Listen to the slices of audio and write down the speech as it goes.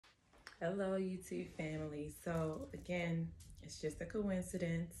Hello, YouTube family. So again, it's just a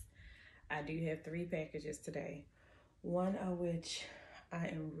coincidence. I do have 3 packages today. One of which I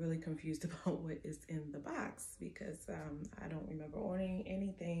am really confused about what is in the box because I don't remember ordering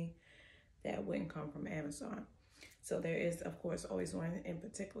anything that wouldn't come from Amazon. So there is, of course, always one in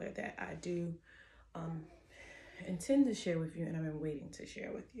particular that I do intend to share with you, and I've been waiting to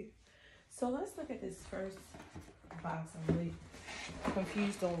share with you. So let's look at this first box. I'm really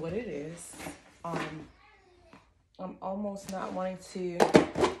confused on what it is. I'm almost not wanting to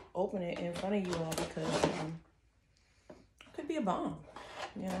open it in front of you all because it could be a bomb.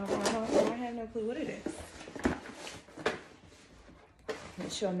 You know, I have no clue what it is.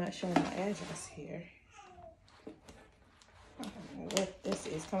 Make sure I'm not showing my address here. I don't know what this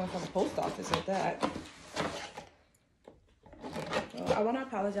is, coming from the post office at that. Well, I want to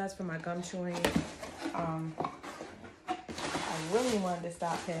apologize for my gum chewing. I really wanted to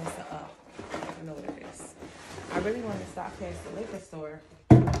stop past the I know what it is. I really wanted to stop past the liquor store,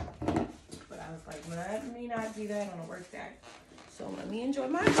 but I was like, let me not do that on a work day. So let me enjoy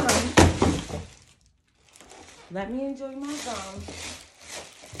my gum. Let me enjoy my gum.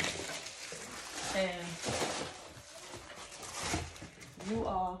 And you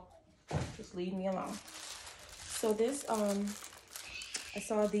all just leave me alone. So this, I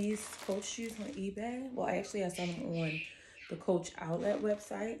saw these Coach shoes on eBay. Well, actually I saw them on the Coach outlet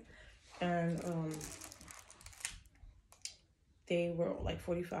website. And they were like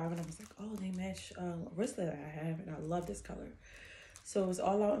 $45, and I was like, oh, they match a wristlet that I have, and I love this color. So it was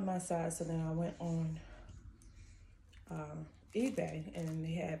all out in my size. So then I went on eBay, and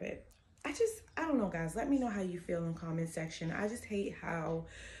they have it. I don't know, guys. Let me know how you feel in the comment section. I just hate how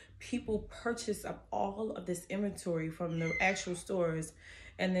people purchase up all of this inventory from the actual stores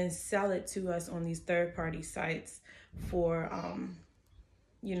and then sell it to us on these third-party sites for,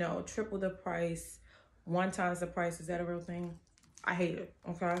 you know, triple the price, 1 times the price. Is that a real thing? I hate it,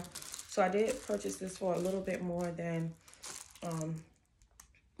 okay? So I did purchase this for a little bit more than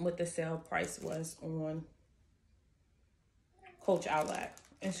what the sale price was on Coach Outlet.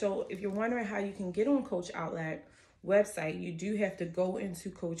 And so if you're wondering how you can get on Coach Outlet website, you do have to go into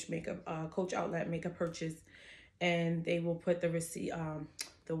Coach Outlet, make a purchase, and they will put the receipt,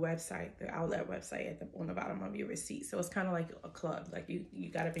 the website, the outlet website on the bottom of your receipt. So it's kind of like a club, like you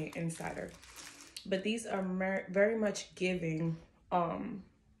got to be an insider. But these are very much giving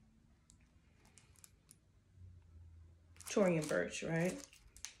Tory and Birch, right?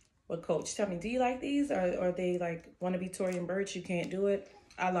 Well, Coach, tell me, do you like these? Or are they like want to be Tory and Birch? You can't do it.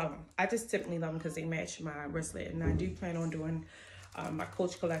 I love them. I just typically love them because they match my wristlet, and I do plan on doing my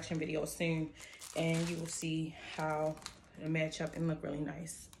Coach collection video soon, and you will see how it match up and look really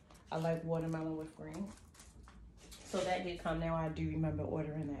nice. I like watermelon with green, so that did come. Now I do remember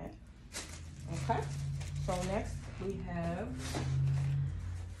ordering that. Okay, so next we have,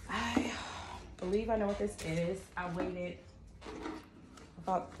 I believe I know what this is. I waited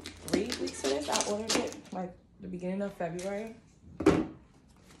about 3 weeks for this. I ordered it like the beginning of February.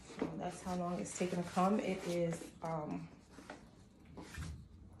 So that's how long it's taken to come. It is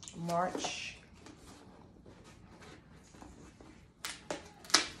March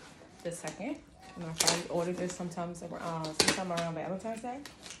the 2nd. And I probably ordered this sometime around Valentine's Day.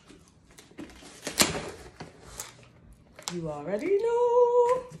 You already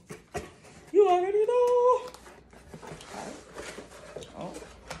know. You already know. Okay. Oh.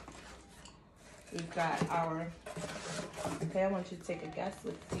 We've got our, okay, I want you to take a guess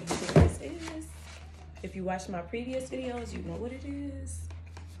what this is. If you watched my previous videos, you know what it is.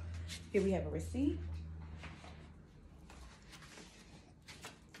 Here we have a receipt.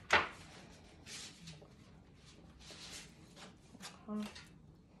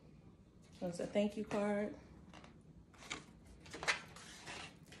 There's a thank you card.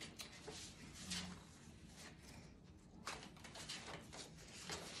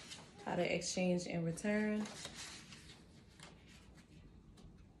 How to exchange and return.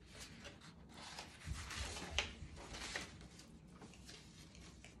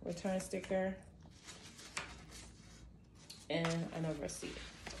 Return sticker. And another receipt.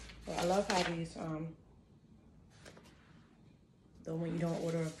 So I love how these, though when you don't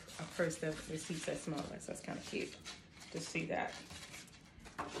order a purse, the receipts are smaller. So that's kind of cute to see that.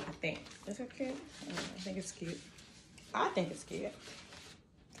 I think. Is it cute? I think it's cute. I think it's cute.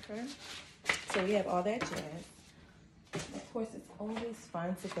 Okay. So we have all that jazz. Of course, it's always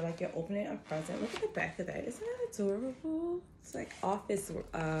fun to feel like you're opening a present. Look at the back of that. Isn't that adorable? It's like office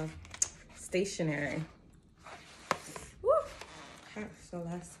stationery. Woo. Okay, so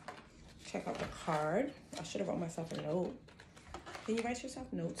let's check out the card. I should have wrote myself a note. Can you write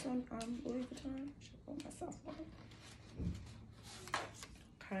yourself notes on Louis Vuitton? I should put myself one.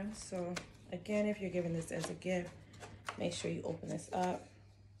 Okay, so again, if you're giving this as a gift, make sure you open this up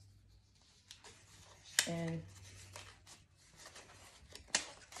and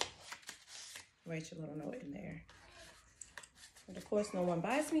write your little note in there. And of course, no one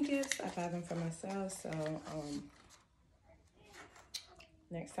buys me gifts. I buy them for myself. So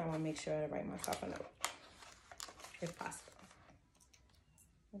next time I'll make sure to write myself a note, if possible.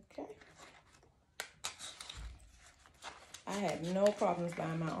 Okay. I had no problems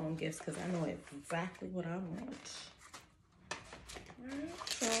buying my own gifts because I know exactly what I want. All right,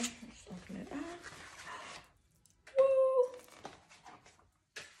 so let's open it up. Woo!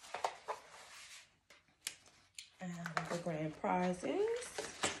 And the grand prize is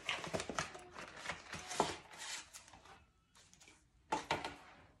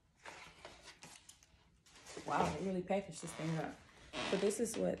wow, they really packaged this thing up. So this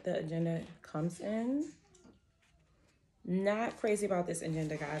is what the agenda comes in. Not crazy about this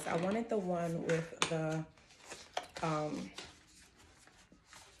agenda, guys. I wanted the one with the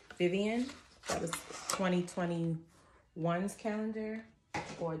Vivian. That was 2021's calendar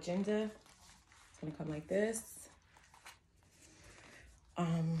or agenda. It's gonna come like this.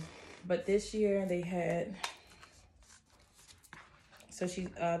 But this year they had, so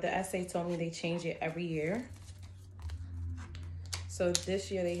the essay told me they change it every year. So this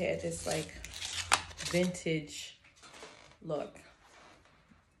year they had this like vintage look.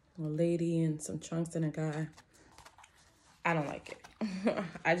 A lady and some trunks and a guy. I don't like it.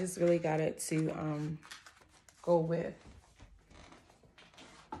 I just really got it to go with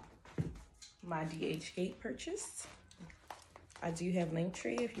my DH Gate purchase. I do have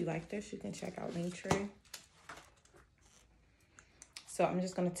Linktree. If you like this, you can check out Linktree. So I'm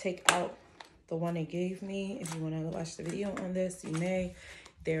just gonna take out the one they gave me. If you wanna watch the video on this, you may.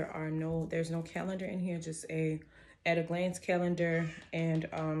 There's no calendar in here, just a at a glance calendar and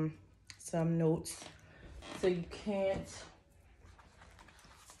some notes. So you can't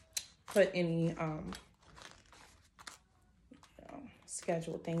put any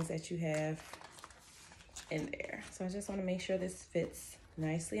scheduled things that you have in there. So I just want to make sure this fits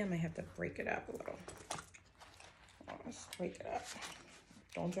nicely. I might have to break it up a little. Let's break it up.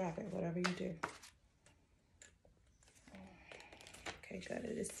 Don't drop it, whatever you do. Okay, good.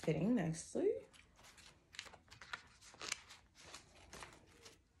 It is fitting nicely.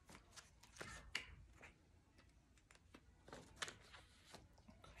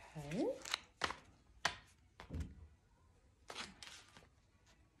 Okay.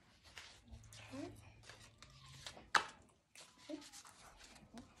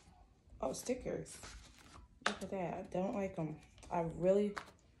 Oh, stickers. Look at that. I don't like them. I really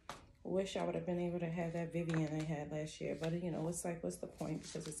wish I would have been able to have that Vivian I had last year. But, you know, it's like, what's the point?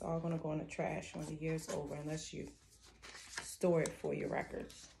 Because it's all going to go in the trash when the year's over unless you store it for your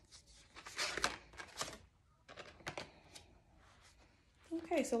records.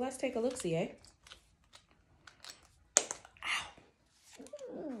 Okay, so let's take a look-see, eh? Ow.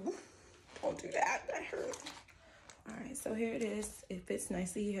 Don't do that. That hurt. All right, so here it is. It fits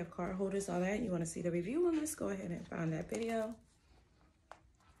nicely. You have card holders, all that. You want to see the review on this? Go ahead and find that video.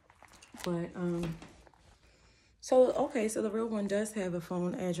 But, so, okay, so the real one does have a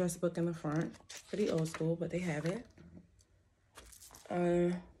phone address book in the front. Pretty old school, but they have it.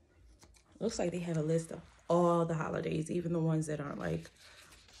 Looks like they have a list of all the holidays, even the ones that aren't like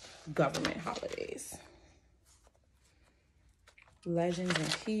government holidays. Legends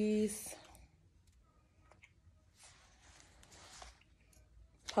and keys.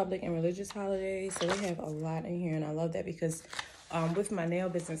 Public and religious holidays. So they have a lot in here, and I love that because with my nail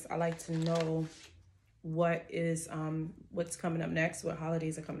business, I like to know what is what's coming up next, what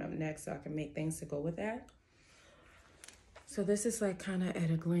holidays are coming up next, so I can make things to go with that. So this is like kind of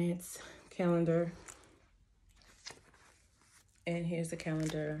at a glance calendar, and here's the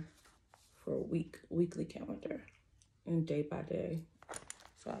calendar for a weekly calendar and day by day.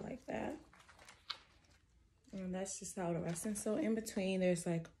 So I like that. And that's just how the rest. And so in between, there's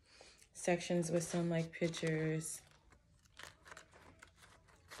like sections with some like pictures.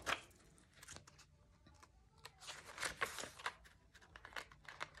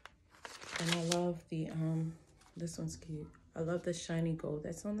 And I love the, this one's cute. I love the shiny gold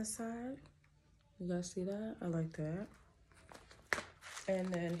that's on the side. You guys see that? I like that.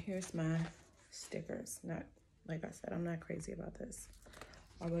 And then here's my stickers. Not, like I said, I'm not crazy about this.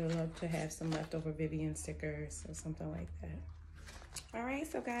 I would love to have some leftover Vivian stickers or something like that. All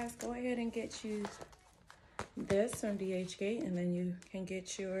right, so guys, go ahead and get you this from DH Gate, and then you can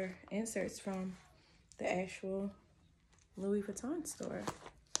get your inserts from the actual Louis Vuitton store.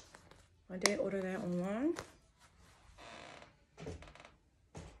 I did order that online.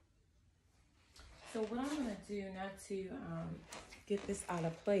 So what I'm gonna do, not to get this out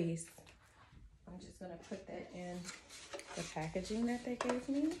of place, I'm just gonna put that in the packaging that they gave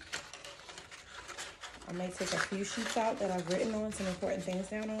me. I may take a few sheets out that I've written on, some important things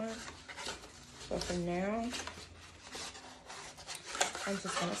down on. But for now, I'm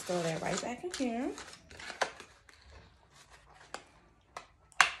just gonna store that right back in here.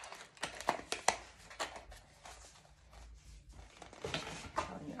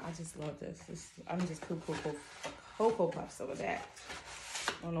 I just love this. I'm just Cocoa Puffs over that.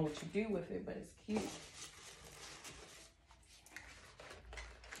 I don't know what you do with it, but it's cute.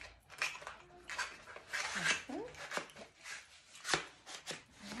 Okay.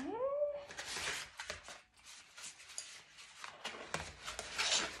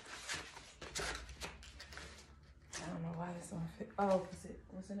 I don't know why this don't fit. Oh, because it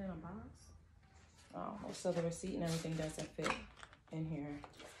wasn't in a box. Oh, so the receipt and everything doesn't fit in here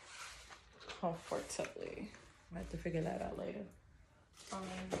comfortably. I have to figure that out later. So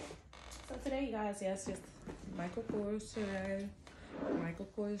today, you guys, yes, just Michael Kors today. Michael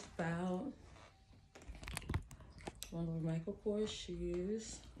Kors belt. One of Michael Kors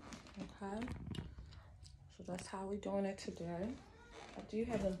shoes. Okay. So that's how we're doing it today. I do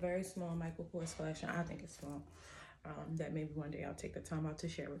have a very small Michael Kors collection. I think it's small. That maybe one day I'll take the time out to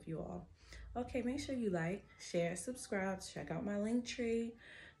share with you all. Okay, make sure you like, share, subscribe, check out my link tree,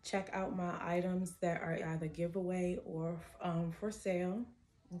 check out my items that are either giveaway or for sale.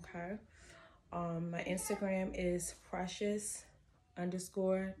 Okay. My Instagram is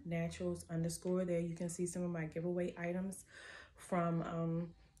precious_naturals_. There you can see some of my giveaway items,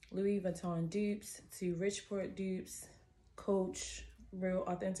 from Louis Vuitton dupes to Richport dupes, Coach, real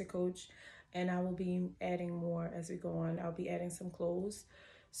authentic Coach, and I will be adding more as we go on. I'll be adding some clothes.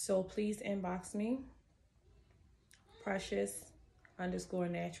 So please inbox me,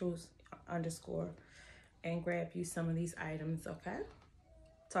 precious_naturals_, and grab you some of these items, okay?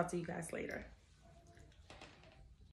 Talk to you guys later.